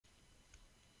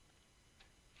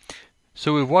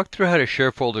So we've walked through how to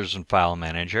share folders in File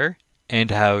Manager and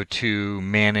how to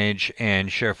manage and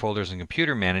share folders in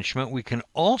Computer Management. We can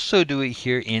also do it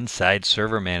here inside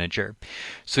Server Manager.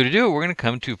 So to do it, we're going to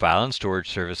come to File and Storage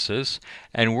Services,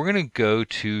 and we're going to go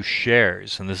to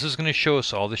Shares. And this is going to show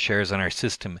us all the shares on our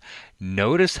system.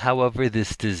 Notice, however,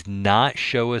 this does not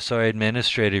show us our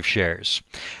administrative shares.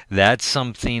 That's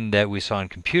something that we saw in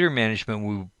Computer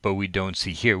Management, but we don't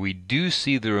see here. We do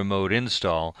see the remote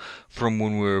install from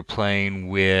when we were playing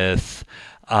with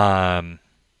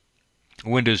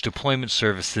Windows Deployment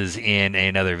Services in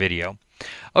another video.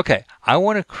 Okay, I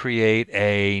want to create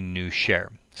a new share.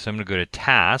 So I'm going to go to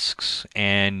Tasks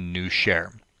and New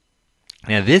Share.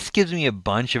 Now this gives me a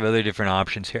bunch of other different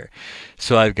options here.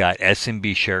 So I've got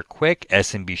SMB Share Quick,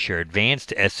 SMB Share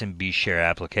Advanced, SMB Share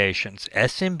Applications.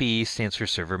 SMB stands for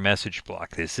Server Message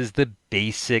Block. This is the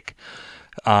basic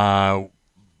file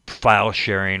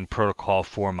sharing protocol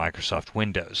for Microsoft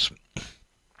Windows.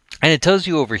 And it tells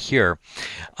you over here,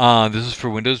 this is for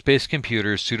Windows-based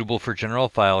computers, suitable for general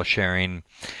file sharing.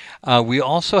 We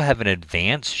also have an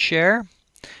advanced share,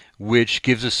 which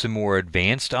gives us some more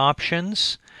advanced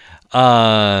options,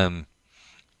 and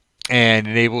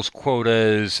enables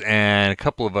quotas and a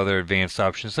couple of other advanced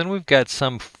options. Then we've got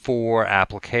some for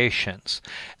applications.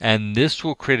 And this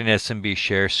will create an SMB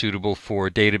share suitable for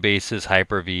databases,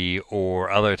 Hyper-V, or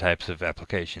other types of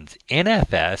applications.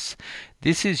 NFS,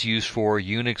 this is used for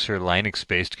Unix or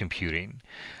Linux-based computing,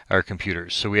 or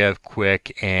computers. So we have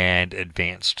Quick and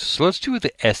Advanced. So let's do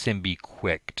the SMB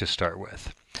Quick to start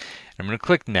with. I'm going to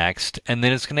click Next, and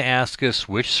then it's going to ask us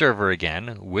which server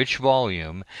again, which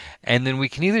volume, and then we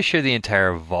can either share the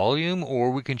entire volume or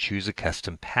we can choose a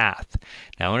custom path.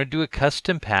 Now I want to do a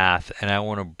custom path and I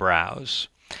want to browse.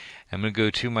 I'm going to go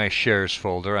to my shares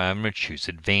folder. I'm going to choose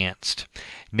Advanced.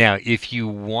 Now if you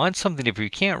want something, if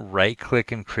you can't right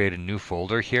click and create a new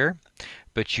folder here,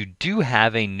 but you do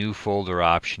have a new folder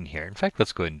option here. In fact,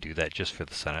 let's go ahead and do that just for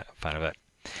the fun of it.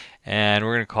 And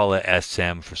we're going to call it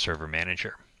SM for Server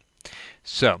Manager.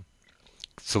 So,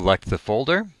 select the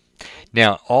folder.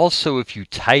 Now, also, if you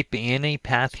type in a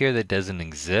path here that doesn't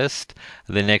exist,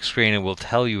 the next screen it will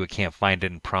tell you it can't find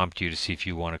it and prompt you to see if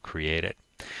you want to create it.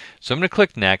 So I'm going to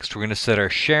click Next. We're going to set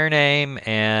our share name,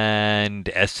 and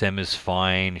SM is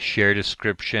fine. Share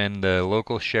description, the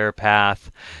local share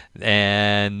path,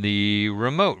 and the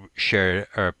remote share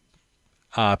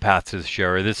path to the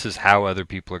share. This is how other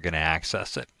people are going to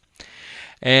access it.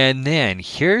 And then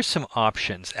here's some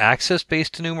options: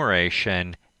 access-based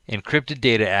enumeration, encrypted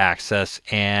data access,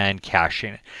 and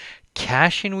caching.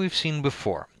 Caching we've seen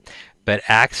before, but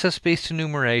access-based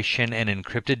enumeration and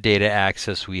encrypted data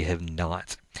access we have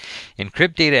not.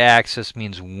 Encrypt data access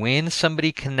means when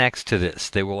somebody connects to this,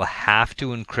 they will have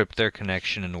to encrypt their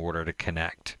connection in order to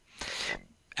connect.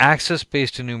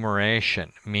 Access-based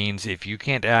enumeration means if you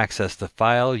can't access the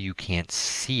file, you can't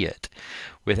see it.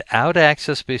 Without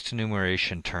access-based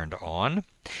enumeration turned on,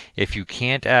 if you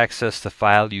can't access the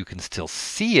file, you can still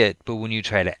see it, but when you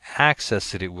try to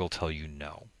access it, it will tell you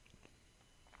no.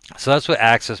 So that's what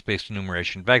access-based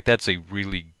enumeration. In fact, that's a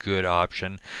really good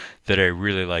option that I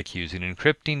really like using.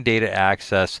 Encrypting data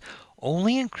access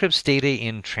only encrypts data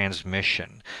in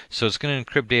transmission. So it's going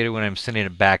to encrypt data when I'm sending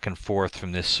it back and forth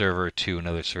from this server to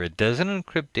another server. It doesn't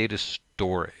encrypt data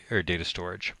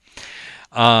storage.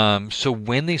 So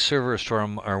when the server is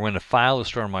stored or when a file is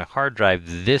stored on my hard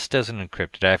drive, this doesn't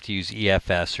encrypt it. I have to use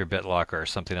EFS or BitLocker or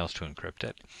something else to encrypt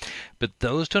it. But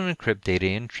those don't encrypt data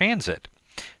in transit.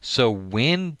 So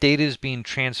when data is being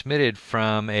transmitted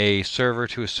from a server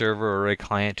to a server or a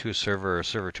client to a server or a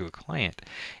server to a client,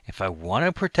 if I want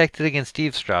to protect it against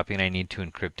eavesdropping, I need to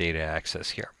encrypt data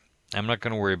access here. I'm not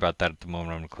going to worry about that at the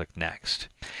moment. I'm going to click Next.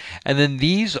 And then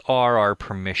these are our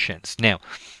permissions. Now,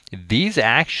 these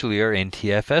actually are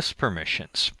NTFS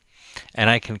permissions. And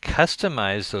I can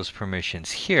customize those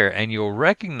permissions here, and you'll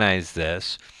recognize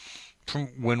this from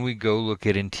when we go look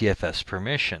at NTFS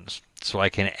permissions. So I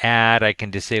can add, I can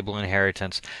disable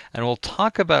inheritance, and we'll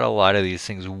talk about a lot of these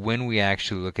things when we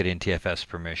actually look at NTFS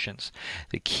permissions.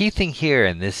 The key thing here,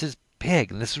 and this is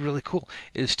big, and this is really cool,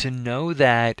 is to know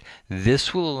that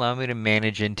this will allow me to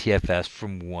manage NTFS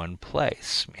from one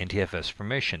place, NTFS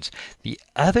permissions. The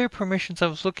other permissions I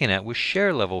was looking at was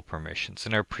share level permissions.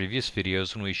 In our previous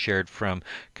videos when we shared from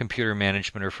Computer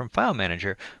Management or from File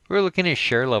Manager, we were looking at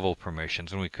share level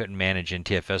permissions. When we couldn't manage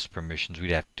NTFS permissions, we'd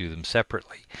have to do them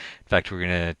separately. In fact, we're going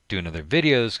to do another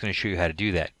video that's going to show you how to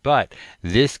do that. But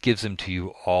this gives them to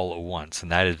you all at once,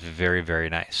 and that is very, very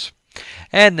nice.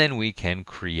 And then we can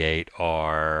create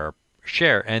our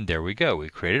share, and there we go. We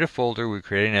created a folder, we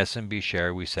created an SMB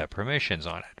share, we set permissions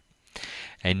on it.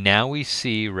 And now we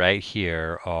see right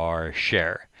here our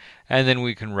share. And then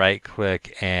we can right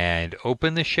click and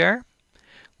open the share,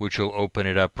 which will open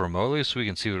it up remotely so we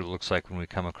can see what it looks like when we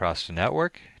come across the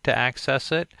network to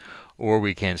access it. Or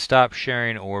we can stop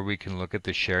sharing, or we can look at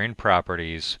the sharing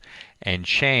properties and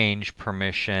change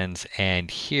permissions.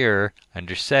 And here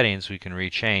under settings, we can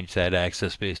rechange that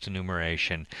access-based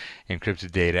enumeration,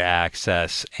 encrypted data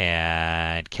access,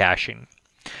 and caching.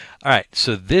 All right,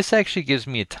 so this actually gives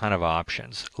me a ton of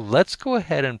options. Let's go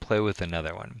ahead and play with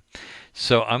another one.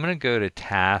 So I'm going to go to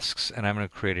tasks and I'm going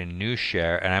to create a new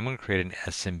share, and I'm going to create an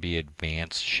SMB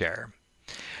advanced share.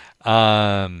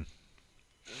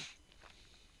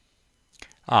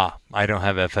 I don't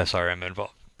have FSRM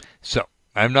involved. So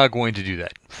I'm not going to do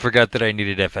that. Forgot that I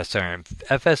needed FSRM.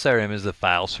 FSRM is the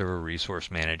File Server Resource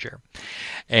Manager.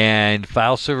 And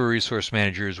File Server Resource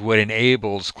Manager is what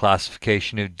enables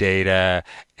classification of data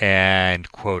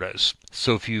and quotas.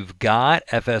 So if you've got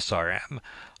FSRM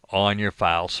on your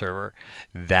file server,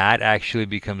 that actually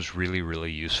becomes really,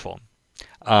 really useful.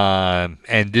 And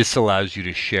this allows you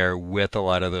to share with a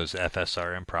lot of those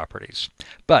FSRM properties.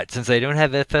 But since I don't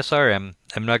have FSRM,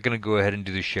 I'm not going to go ahead and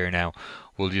do the share now.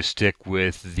 We'll just stick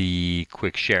with the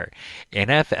quick share.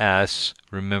 NFS,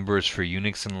 remember, is for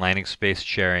Unix and Linux-based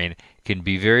sharing. Can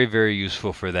be very, very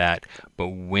useful for that, but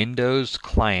Windows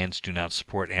clients do not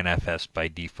support NFS by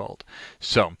default.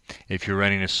 So if you're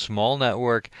running a small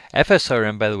network,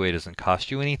 FSRM, by the way, doesn't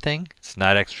cost you anything. It's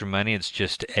not extra money. It's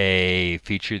just a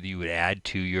feature that you would add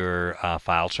to your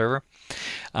file server.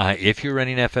 If you're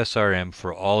running FSRM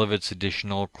for all of its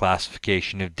additional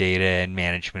classification of data and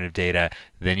management of data,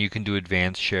 then you can do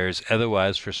advanced shares.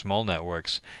 Otherwise, for small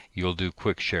networks, you'll do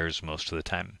quick shares most of the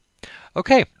time.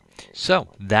 Okay, so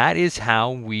that is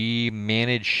how we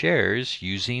manage shares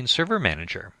using Server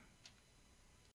Manager.